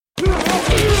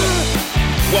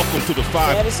Welcome to the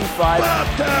Five. Fantasy Five.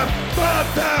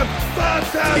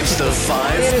 It's the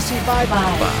Five. Fantasy Five.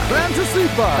 Fantasy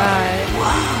Five.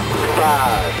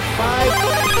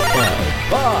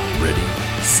 Five. Ready,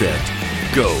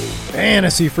 set, go.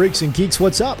 Fantasy freaks and geeks,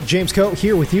 what's up? James Coe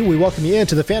here with you. We welcome you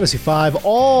into the Fantasy Five,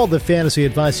 all the fantasy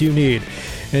advice you need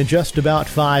in just about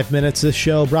 5 minutes. This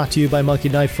show brought to you by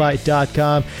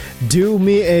MonkeyKnifeFight.com. Do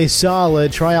me a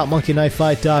solid. Try out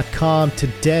MonkeyKnifeFight.com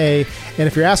today. And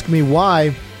if you're asking me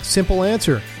why, simple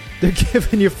answer. They're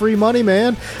giving you free money,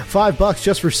 man. $5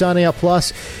 just for signing up.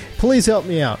 Plus, please help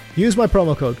me out. Use my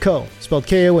promo code KOH, spelled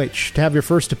K-O-H, to have your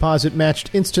first deposit matched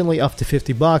instantly up to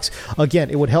 $50. Again,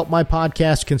 it would help my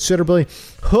podcast considerably.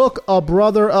 Hook a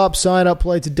brother up. Sign up,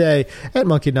 play today at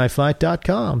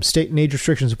MonkeyKnifeFight.com. State and age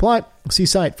restrictions apply. See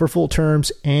site for full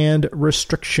terms and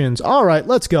restrictions. All right,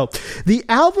 let's go. The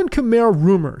Alvin Kamara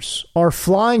rumors are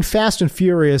flying fast and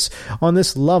furious on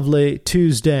this lovely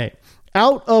Tuesday.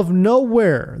 Out of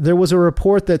nowhere, there was a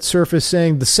report that surfaced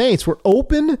saying the Saints were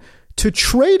open to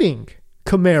trading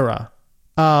Kamara.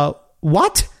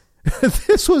 What?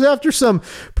 This was after some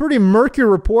pretty murky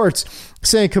reports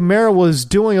saying Kamara was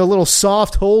doing a little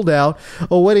soft holdout,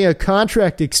 awaiting a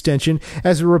contract extension,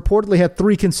 as he reportedly had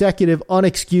 3 consecutive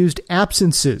unexcused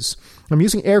absences. I'm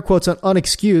using air quotes on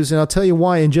unexcused, and I'll tell you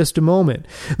why in just a moment.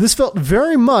 This felt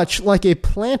very much like a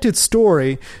planted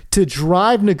story to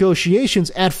drive negotiations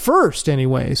at first,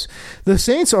 anyways. The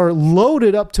Saints are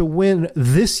loaded up to win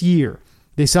this year.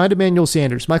 They signed Emmanuel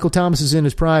Sanders. Michael Thomas is in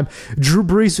his prime. Drew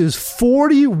Brees is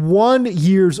 41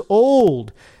 years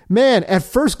old. Man, at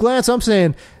first glance, I'm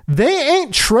saying they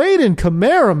ain't trading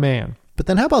Kamara, man. But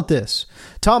then how about this?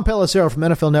 Tom Pelissero from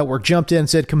NFL Network jumped in and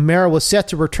said Kamara was set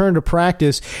to return to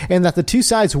practice and that the two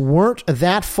sides weren't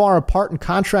that far apart in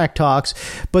contract talks.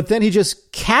 But then he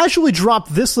just casually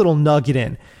dropped this little nugget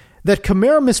in, that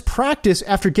Kamara missed practice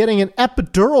after getting an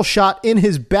epidural shot in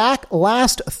his back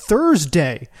last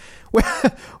Thursday.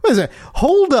 What is it?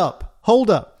 Hold up.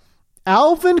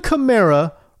 Alvin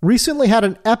Kamara recently had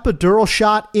an epidural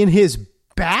shot in his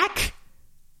back?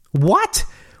 What?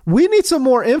 We need some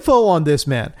more info on this,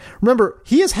 man. Remember,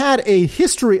 he has had a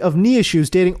history of knee issues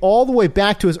dating all the way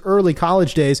back to his early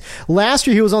college days. Last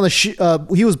year, he was on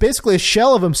he was basically a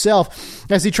shell of himself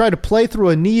as he tried to play through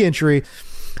a knee injury.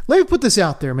 Let me put this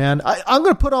out there, man. I'm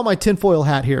going to put on my tinfoil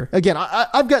hat here. Again,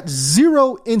 I've got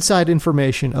zero inside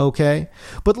information, okay?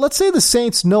 But let's say the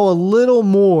Saints know a little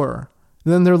more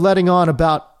than they're letting on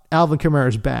about Alvin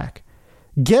Kamara's back.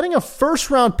 Getting a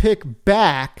first-round pick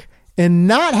back and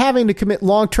not having to commit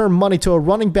long-term money to a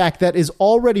running back that is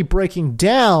already breaking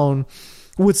down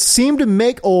would seem to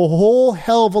make a whole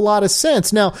hell of a lot of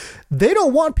sense. Now, they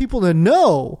don't want people to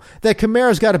know that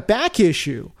Kamara's got a back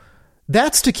issue.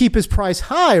 That's to keep his price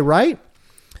high, right?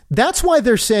 That's why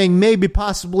they're saying maybe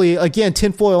possibly, again,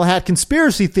 tinfoil hat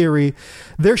conspiracy theory,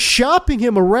 they're shopping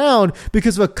him around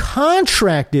because of a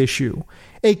contract issue.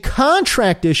 A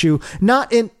contract issue,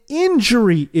 not an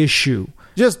injury issue.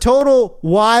 Just total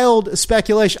wild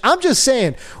speculation. I'm just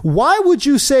saying, why would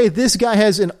you say this guy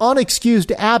has an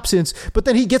unexcused absence, but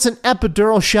then he gets an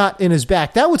epidural shot in his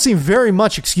back? That would seem very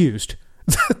much excused.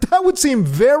 That would seem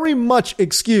very much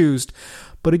excused.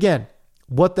 But again,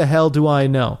 what the hell do I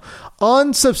know?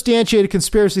 Unsubstantiated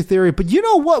conspiracy theory. But you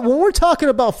know what? When we're talking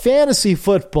about fantasy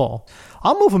football,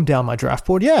 I'll move him down my draft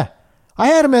board. Yeah, I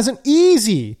had him as an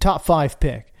easy top 5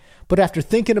 pick. But after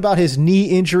thinking about his knee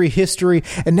injury history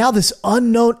and now this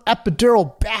unknown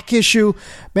epidural back issue,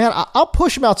 man, I'll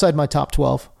push him outside my top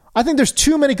 12. I think there's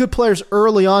too many good players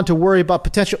early on to worry about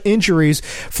potential injuries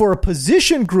for a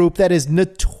position group that is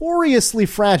notoriously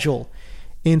fragile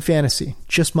in fantasy.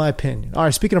 Just my opinion. All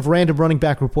right, speaking of random running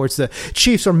back reports, the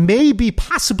Chiefs are maybe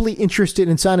possibly interested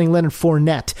in signing Leonard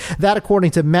Fournette. That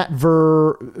according to Matt Verderame?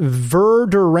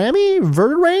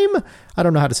 I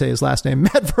don't know how to say his last name.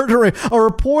 Matt Verderame, a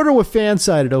reporter with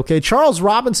FanSided, okay? Charles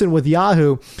Robinson with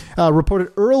Yahoo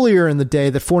reported earlier in the day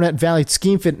that Fournette valued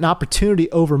scheme fit and opportunity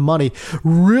over money,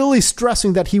 really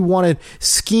stressing that he wanted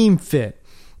scheme fit.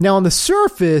 Now, on the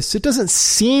surface, it doesn't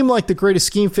seem like the greatest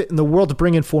scheme fit in the world to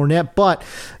bring in Fournette, but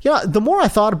the more I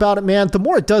thought about it, man, the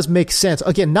more it does make sense.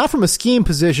 Again, not from a scheme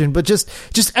position, but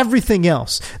just everything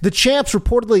else. The Champs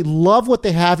reportedly love what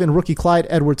they have in rookie Clyde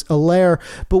Edwards-Helaire,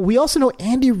 but we also know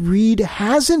Andy Reid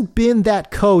hasn't been that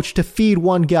coach to feed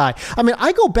one guy. I mean,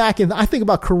 I go back and I think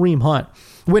about Kareem Hunt.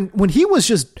 When he was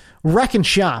just wrecking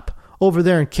shop over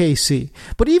there in KC.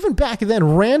 But even back then,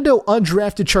 rando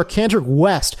undrafted Charcandrick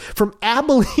West from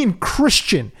Abilene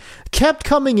Christian kept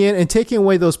coming in and taking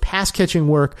away those pass-catching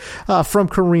work from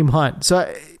Kareem Hunt.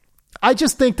 So I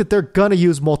just think that they're going to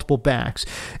use multiple backs.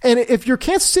 And if you're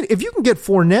Kansas City, if you can get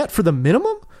Fournette for the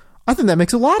minimum, I think that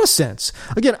makes a lot of sense.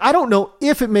 Again, I don't know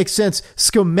if it makes sense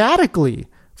schematically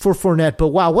for Fournette, but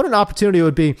wow, what an opportunity it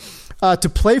would be to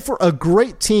play for a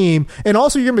great team. And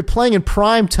also, you're going to be playing in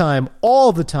prime time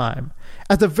all the time.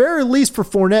 At the very least for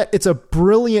Fournette, it's a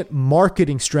brilliant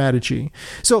marketing strategy.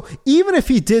 So even if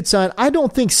he did sign, I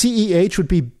don't think CEH would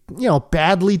be,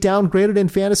 badly downgraded in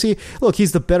fantasy. Look,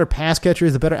 he's the better pass catcher.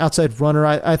 He's the better outside runner.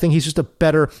 I think he's just a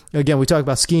better, again, we talk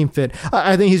about scheme fit.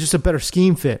 I think he's just a better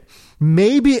scheme fit.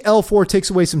 Maybe L4 takes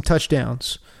away some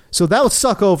touchdowns. So that would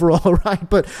suck overall, right?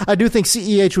 But I do think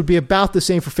CEH would be about the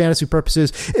same for fantasy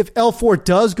purposes. If L4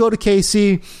 does go to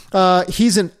KC,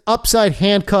 he's an upside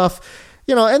handcuff.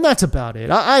 And that's about it.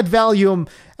 I'd value him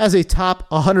as a top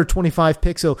 125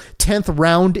 pick, so 10th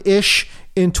round-ish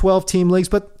in 12-team leagues,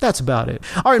 but that's about it.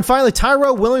 All right, and finally,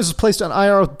 Tyrell Williams was placed on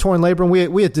IR with torn labrum.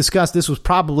 We had discussed this was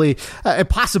probably a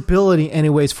possibility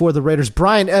anyways for the Raiders.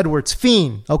 Bryan Edwards,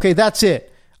 fiend. Okay, that's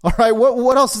it. All right,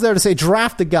 what else is there to say?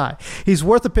 Draft the guy. He's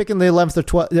worth a pick in the 11th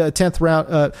or 10th round,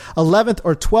 11th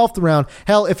or 12th round.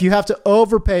 Hell, if you have to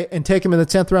overpay and take him in the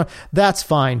 10th round, that's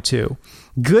fine too.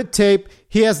 Good tape.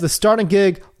 He has the starting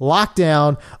gig locked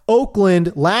down.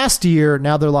 Oakland last year,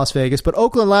 now they're Las Vegas, but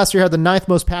Oakland last year had the 9th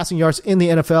most passing yards in the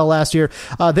NFL last year.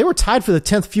 They were tied for the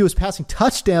 10th fewest passing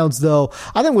touchdowns, though.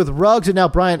 I think with Ruggs and now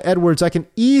Bryan Edwards, I can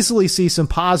easily see some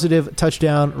positive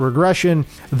touchdown regression.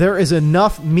 There is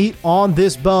enough meat on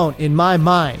this bone, in my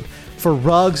mind, for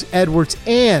Ruggs, Edwards,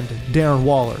 and Darren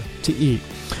Waller to eat.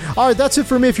 All right, that's it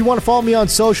for me. If you want to follow me on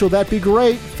social, that'd be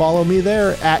great. Follow me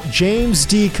there at James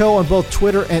D. Coe on both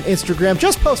Twitter and Instagram.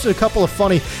 Just posted a couple of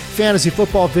funny fantasy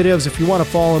football videos. If you want to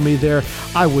follow me there,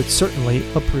 I would certainly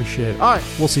appreciate it. All right,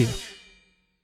 we'll see you.